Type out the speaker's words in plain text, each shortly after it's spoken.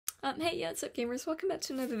Hey, yeah, what's up, gamers? Welcome back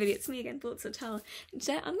to another video. It's me again, Blitzatala, and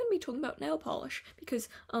today I'm going to be talking about nail polish, because,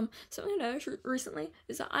 something I noticed recently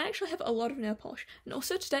is that I actually have a lot of nail polish, and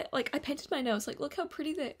also today, like, I painted my nails, like, look how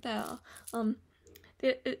pretty they are.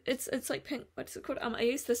 It's like pink, what's it called? I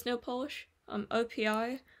used this nail polish,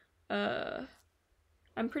 OPI,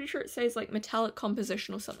 I'm pretty sure it says, like, metallic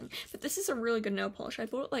composition or something, but this is a really good nail polish. I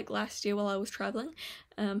bought it, like, last year while I was traveling.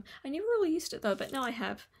 I never really used it, though, but now I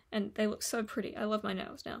have, and they look so pretty. I love my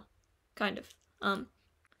nails now. Kind of.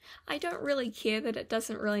 I don't really care that it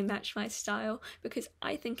doesn't really match my style, because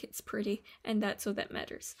I think it's pretty, and that's all that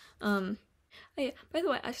matters. Oh yeah, by the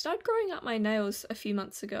way, I started growing out my nails a few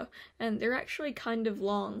months ago, and they're actually kind of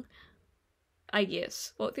long, I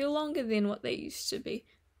guess. Well, they're longer than what they used to be.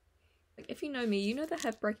 Like, if you know me, you know that I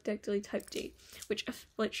have brachydactyly type D, which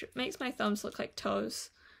makes my thumbs look like toes,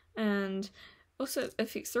 and also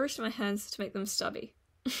affects the rest of my hands to make them stubby.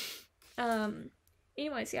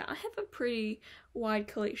 Anyways, yeah, I have a pretty wide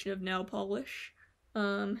collection of nail polish.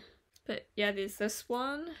 But yeah, there's this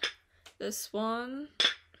one, this one,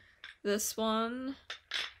 this one,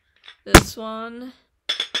 this one,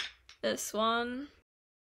 this one.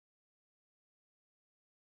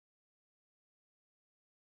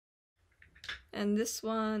 And this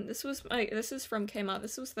one, this is from Kmart.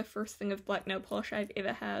 This was the first thing of black nail polish I've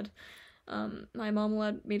ever had. My mom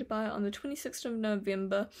allowed me to buy it on the 26th of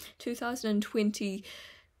November, 2022,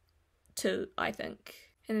 I think.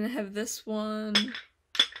 And then I have this one,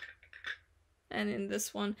 and then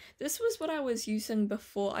this one. This was what I was using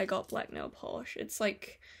before I got black nail polish. It's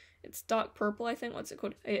like, it's dark purple, I think. What's it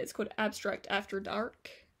called? Yeah, it's called Abstract After Dark.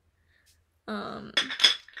 And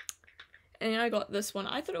then I got this one.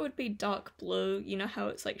 I thought it would be dark blue, you know how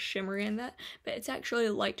it's like shimmery and that, but it's actually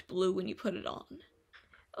light blue when you put it on.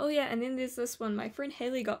 Oh yeah, and then there's this one. My friend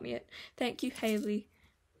Haley got me it. Thank you, Haley.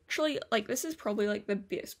 Actually, like, this is probably, like, the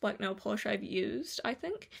best black nail polish I've used, I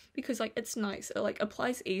think, because, like, it's nice. It, like,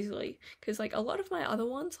 applies easily, because, like, a lot of my other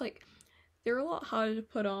ones, like, they're a lot harder to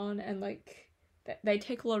put on, and, like, they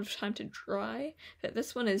take a lot of time to dry, but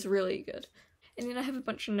this one is really good. And then I have a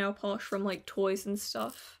bunch of nail polish from, like, toys and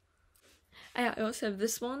stuff. I also have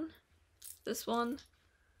this one,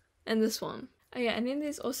 and this one. Oh yeah, and then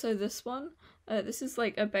there's also this one. This is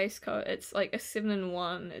like a base coat. It's like a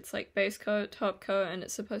 7-in-1. It's like base coat, top coat, and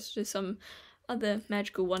it's supposed to do some other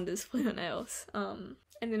magical wonders for your nails. And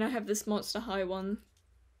then I have this Monster High one.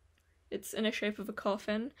 It's in a shape of a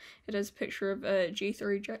coffin. It has a picture of a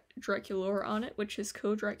G3 Draculaura on it, which is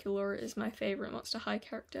cool. Draculaura is my favorite Monster High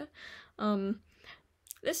character.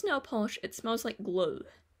 This nail polish, it smells like glue.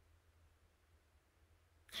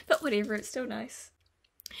 But whatever, it's still nice.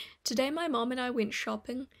 Today my mom and I went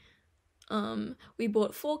shopping. We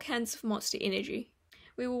bought 4 cans of Monster Energy.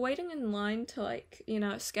 We were waiting in line to, like, you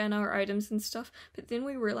know, scan our items and stuff, but then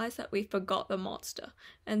we realized that we forgot the Monster,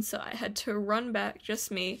 and so I had to run back,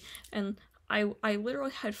 just me, and I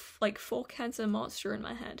literally had like 4 cans of Monster in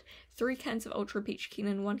my hand, 3 cans of Ultra Peach Keen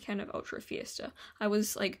and 1 can of Ultra Fiesta. I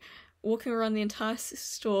was like walking around the entire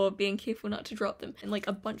store being careful not to drop them, and like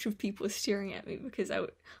a bunch of people were staring at me because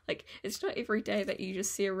it's not every day that you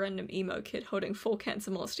just see a random emo kid holding 4 cans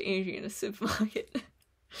of Monster Energy in a supermarket.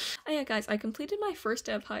 Oh yeah, guys, I completed my first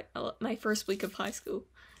week of high school,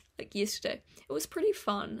 like, yesterday. It was pretty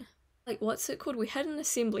fun. Like, what's it called? We had an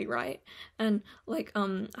assembly, right? And like,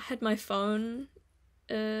 I had my phone,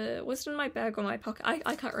 was it in my bag or my pocket?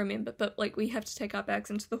 I can't remember, but like, we have to take our bags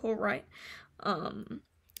into the hall, right?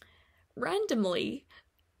 Randomly,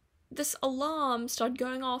 this alarm started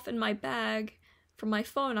going off in my bag from my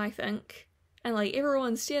phone, I think, and like,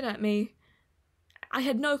 everyone stared at me. I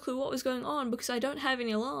had no clue what was going on because I don't have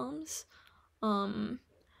any alarms.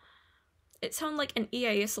 It sounded like an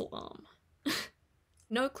EAS alarm.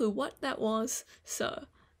 No clue what that was, so,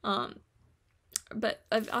 but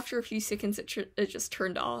after a few seconds it just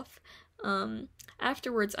turned off.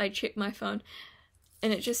 Afterwards I checked my phone,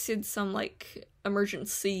 and it just said some, like,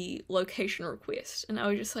 emergency location request, and I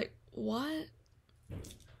was just like, what?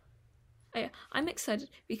 I'm excited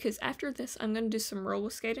because after this I'm going to do some roller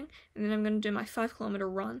skating, and then I'm going to do my 5-kilometer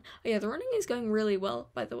run. Oh yeah, the running is going really well,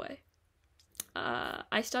 by the way.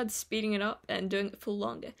 I started speeding it up and doing it for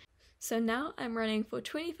longer. So now I'm running for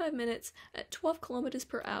 25 minutes at 12 kilometers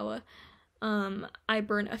per hour. I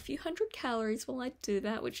burn a few hundred calories while I do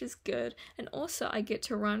that, which is good, and also I get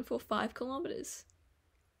to run for 5 kilometers.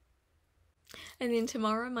 And then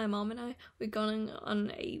tomorrow, my mom and I, we're going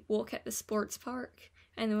on a walk at the sports park,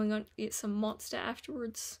 and then we're going to get some Monster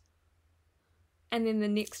afterwards. And then the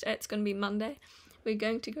next day, it's going to be Monday, we're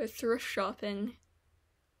going to go thrift shopping.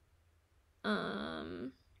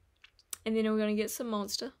 And then we're going to get some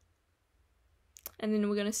Monster. and then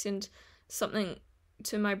we're gonna send something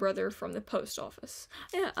to my brother from the post office.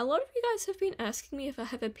 Yeah, a lot of you guys have been asking me if I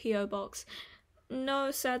have a P.O. box. No,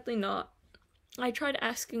 sadly not. I tried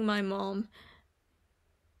asking my mom.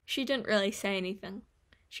 She didn't really say anything.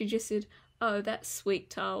 She just said, "Oh, that's sweet,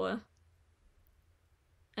 Tawa."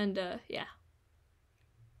 And, yeah.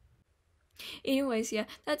 Anyways, yeah,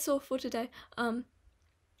 that's all for today.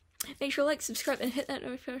 Make sure to like, subscribe, and hit that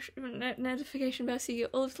notification bell so you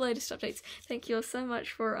get all of the latest updates. Thank you all so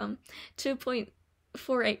much for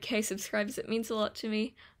 2.48k subscribers. It means a lot to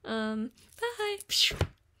me. Bye!